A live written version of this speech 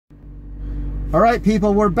All right,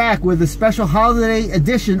 people, we're back with a special holiday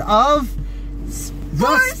edition of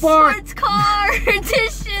the Sports Car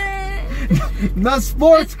Edition. The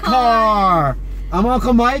Sports Car. I'm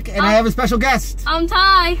Uncle Mike, and I have a special guest. I'm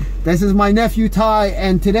Ty. This is my nephew, Ty,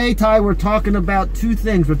 and today, Ty, we're talking about two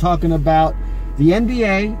things. We're talking about the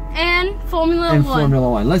NBA and Formula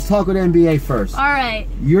One. Let's talk with NBA first. All right.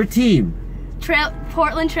 Your team.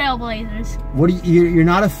 Portland Trailblazers. What do you're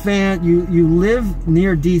not a fan? You live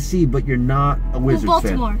near DC, but you're not a Wizards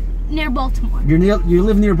Baltimore. fan. Near Baltimore. You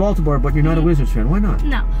live near Baltimore, but you're not a Wizards fan. Why not?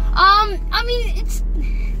 No. I mean, it's.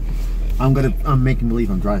 I'm making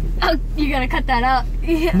believe I'm driving. Oh, you're gonna cut that out.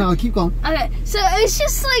 Yeah. No, keep going. Okay, so it's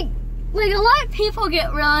just like a lot of people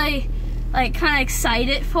get really kind of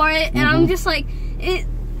excited for it, and I'm just like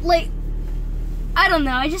I don't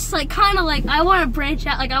know. I just I want to branch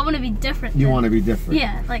out. I want to be different. You want to be different.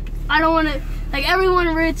 Yeah. I don't want to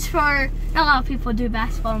everyone roots for. Not a lot of people do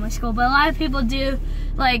basketball in my school, but a lot of people do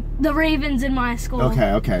the Ravens in my school.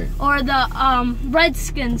 Okay. Or the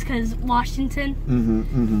Redskins because Washington.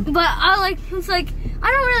 But I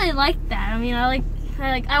don't really like that. I mean, I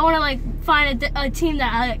want to find a team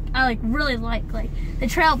that I really like the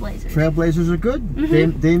Trailblazers. Trailblazers are good.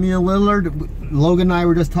 Damian Lillard, Logan and I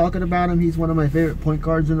were just talking about him. He's one of my favorite point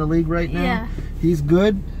guards in the league right now. Yeah. He's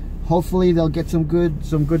good. Hopefully they'll get some good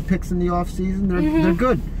picks in the offseason. They're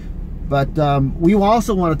good. But we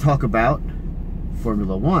also want to talk about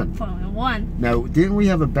Formula One. Formula One. Now, didn't we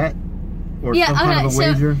have a bet or some kind of a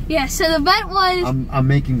wager? Yeah. So the bet was. I'm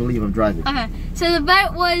making believe I'm driving. Okay. So the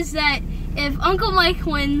bet was that if Uncle Mike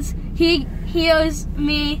wins, he owes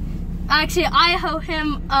me. Actually, I owe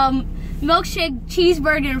him milkshake,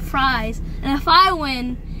 cheeseburger, and fries. And if I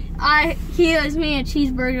win, he owes me a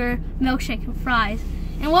cheeseburger, milkshake, and fries.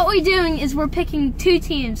 And what we're doing is we're picking two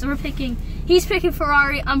teams. He's picking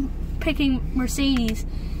Ferrari, I'm picking Mercedes.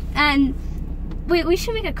 And we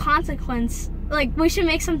should make a consequence. We should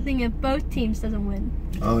make something if both teams doesn't win.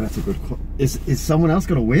 Oh, that's a good question. Is someone else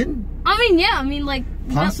going to win? I mean, yeah. I mean,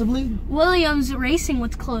 possibly? Williams Racing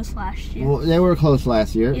was close last year. Well, they were close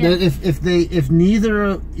last year. Yeah. If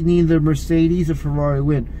neither Mercedes or Ferrari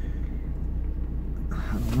win,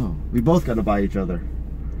 I don't know. We both got to buy each other.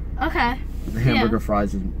 Okay. The hamburger,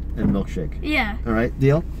 fries, and milkshake. Yeah. All right.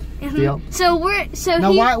 Deal. Deal.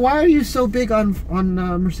 Now why are you so big on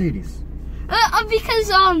Mercedes? Because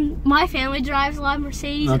my family drives a lot of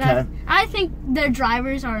Mercedes. Okay. And I think their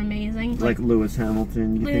drivers are amazing. Like Lewis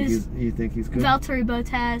Hamilton. You think he's good? Valtteri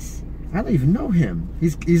Bottas. I don't even know him.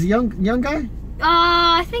 He's a young guy.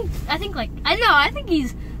 I think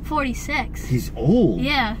he's 46. He's old.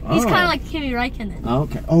 Yeah. He's kind of like Kimi Räikkönen.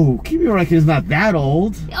 Okay. Oh, Kimi Räikkönen's not that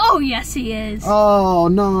old. Oh yes, he is. Oh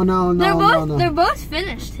no. They're both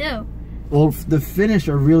Finnish too. Well, the Finnish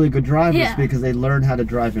are really good drivers because they learn how to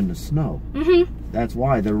drive in the snow. That's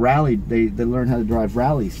why they learn how to drive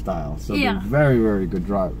rally style. So they're very, very good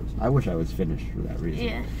drivers. I wish I was Finnish for that reason.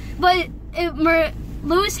 Yeah, but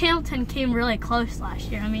Lewis Hamilton came really close last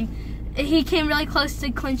year. I mean, he came really close to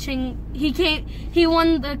clinching. He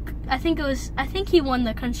won the. I think he won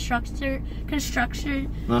the constructor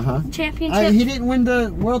championship. He didn't win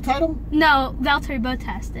the world title? No, Valtteri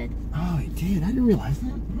Bottas did. Oh, he did. I didn't realize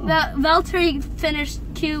that. Oh. Valtteri finished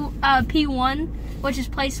P1, which is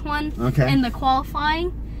place 1 in the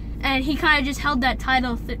qualifying, and he kind of just held that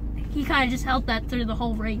title. He kind of just held that through the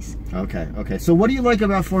whole race. Okay. So what do you like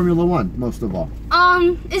about Formula One most of all?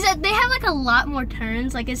 Is that they have a lot more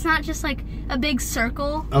turns. It's not just a big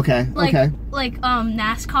circle. Okay. Like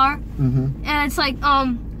NASCAR. And it's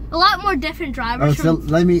a lot more different drivers. So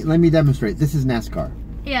let me demonstrate. This is NASCAR.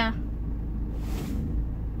 Yeah.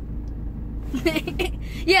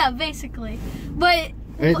 Yeah, basically. But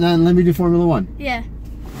now let me do Formula One. Yeah.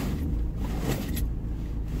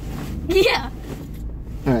 Yeah.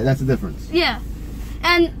 All right, that's the difference. Yeah,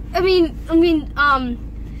 and I mean,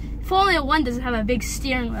 Formula One doesn't have a big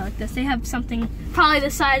steering wheel like this. They have something probably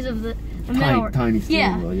the size of the middle. Tiny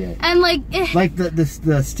steering wheel, yeah. And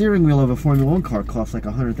the steering wheel of a Formula One car costs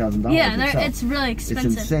 $100,000. Yeah, it's really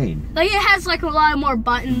expensive. It's insane. It has a lot more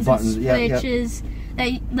buttons and switches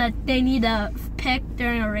that they need to pick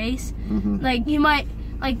during a race. You might.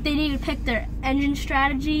 They need to pick their engine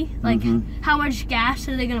strategy, how much gas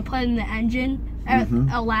are they going to put in the engine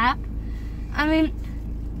a lap. I mean,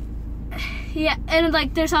 yeah, and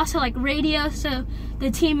there's also radio, so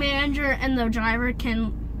the team manager and the driver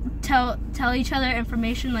can tell each other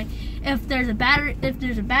information, if there's a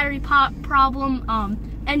battery problem,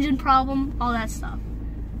 engine problem, all that stuff.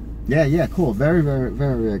 Yeah, cool. Very, very,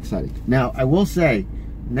 very, very exciting. Now, I will say,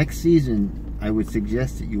 next season, I would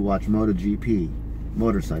suggest that you watch MotoGP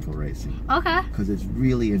motorcycle racing. Okay. Because it's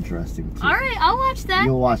really interesting too. All right, I'll watch that.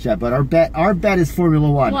 You'll watch that. But our bet is Formula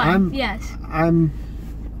One. Yes.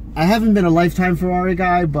 I haven't been a lifetime Ferrari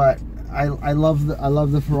guy, but I love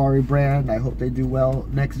the Ferrari brand. I hope they do well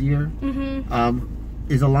next year.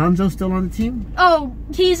 Is Alonso still on the team? Oh,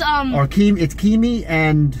 he's it's Kimi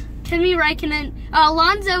and Kimi Räikkönen.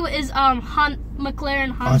 Alonso is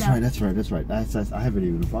McLaren Honda. Oh, that's right. That's I haven't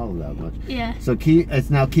even followed that much. Yeah. So it's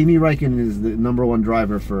now Kimi Räikkönen is the #1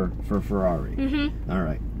 driver for Ferrari. All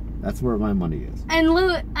right, that's where my money is. And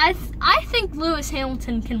I think Lewis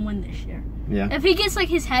Hamilton can win this year. Yeah. If he gets like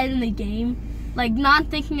his head in the game, like not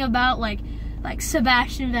thinking about like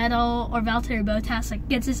Sebastian Vettel or Valtteri Bottas, like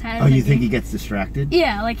gets his head in the game. Oh, you think he gets distracted?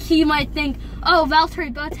 Yeah, like he might think, oh,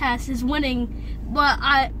 Valtteri Bottas is winning, but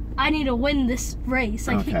I need to win this race.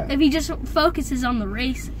 Like if he just focuses on the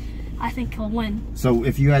race, I think he'll win. So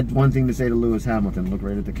if you had one thing to say to Lewis Hamilton, look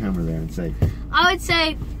right at the camera there and say. I would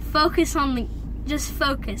say focus on just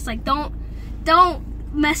focus. Like don't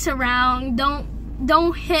mess around.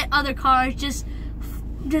 Don't hit other cars. Just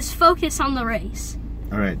focus on the race.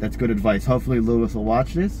 All right, that's good advice. Hopefully Lewis will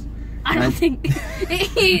watch this. I don't think...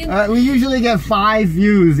 we usually get 5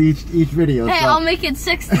 views each video. Hey, so. I'll make it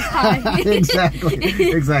 65.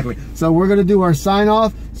 Exactly. So we're going to do our sign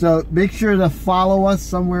off. So make sure to follow us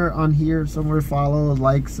somewhere on here. Somewhere follow,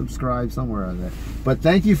 like, subscribe, somewhere on there. But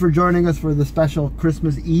thank you for joining us for the special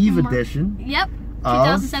Christmas Eve edition. Yep.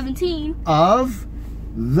 2017. Of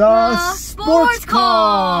the Sports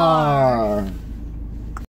Car.